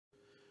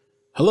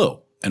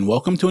Hello, and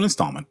welcome to an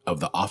installment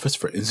of the Office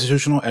for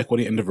Institutional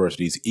Equity and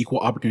Diversity's Equal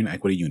Opportunity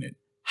Equity Unit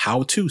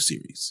How To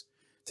series.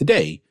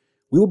 Today,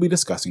 we will be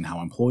discussing how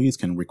employees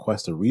can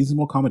request a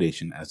reasonable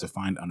accommodation as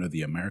defined under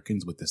the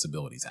Americans with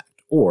Disabilities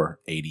Act,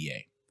 or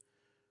ADA.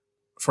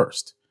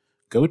 First,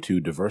 go to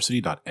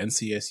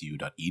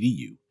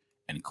diversity.ncsu.edu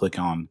and click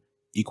on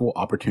Equal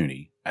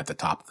Opportunity at the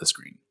top of the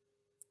screen.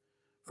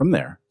 From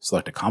there,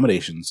 select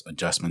Accommodations,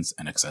 Adjustments,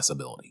 and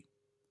Accessibility.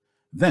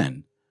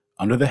 Then,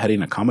 under the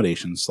heading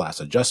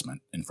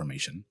Accommodation/Adjustment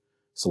Information,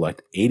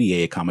 select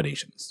ADA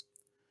Accommodations.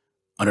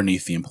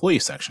 Underneath the Employee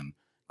section,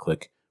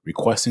 click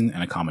Requesting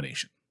an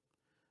Accommodation.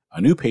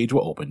 A new page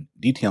will open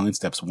detailing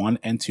Steps 1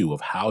 and 2 of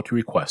how to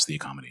request the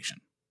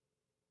accommodation.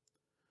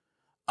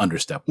 Under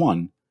Step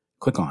 1,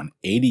 click on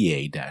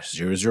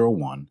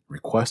ADA-001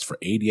 Request for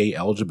ADA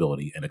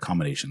Eligibility and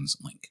Accommodations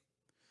link.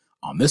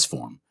 On this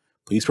form,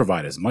 please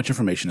provide as much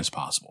information as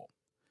possible.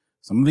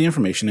 Some of the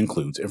information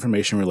includes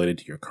information related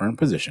to your current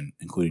position,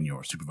 including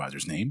your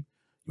supervisor's name,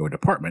 your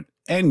department,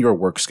 and your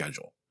work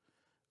schedule.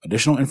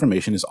 Additional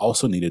information is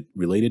also needed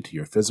related to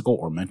your physical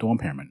or mental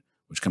impairment,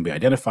 which can be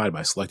identified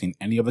by selecting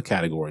any of the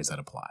categories that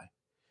apply.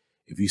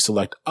 If you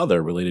select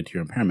Other related to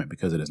your impairment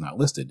because it is not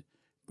listed,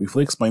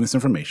 briefly explain this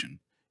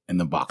information in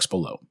the box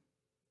below.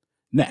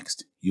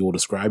 Next, you will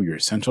describe your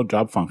essential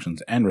job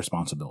functions and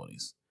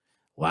responsibilities.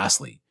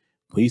 Lastly,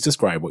 please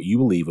describe what you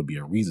believe would be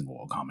a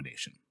reasonable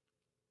accommodation.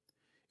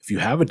 If you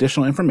have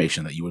additional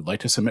information that you would like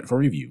to submit for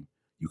review,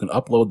 you can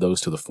upload those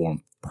to the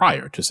form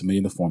prior to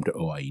submitting the form to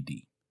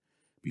OIED.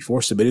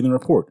 Before submitting the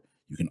report,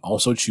 you can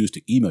also choose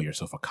to email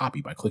yourself a copy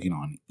by clicking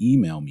on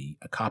Email me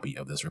a copy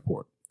of this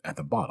report at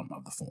the bottom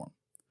of the form.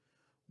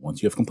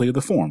 Once you have completed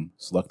the form,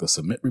 select the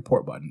Submit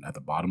Report button at the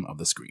bottom of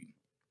the screen.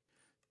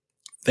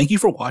 Thank you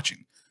for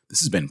watching. This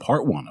has been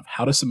part 1 of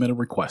how to submit a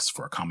request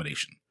for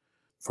accommodation.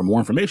 For more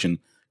information,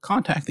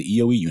 contact the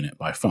EOE unit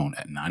by phone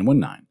at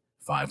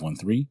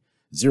 919-513-0574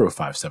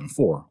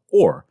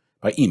 or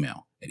by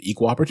email at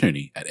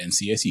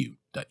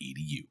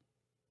equalopportunity@ncsu.edu.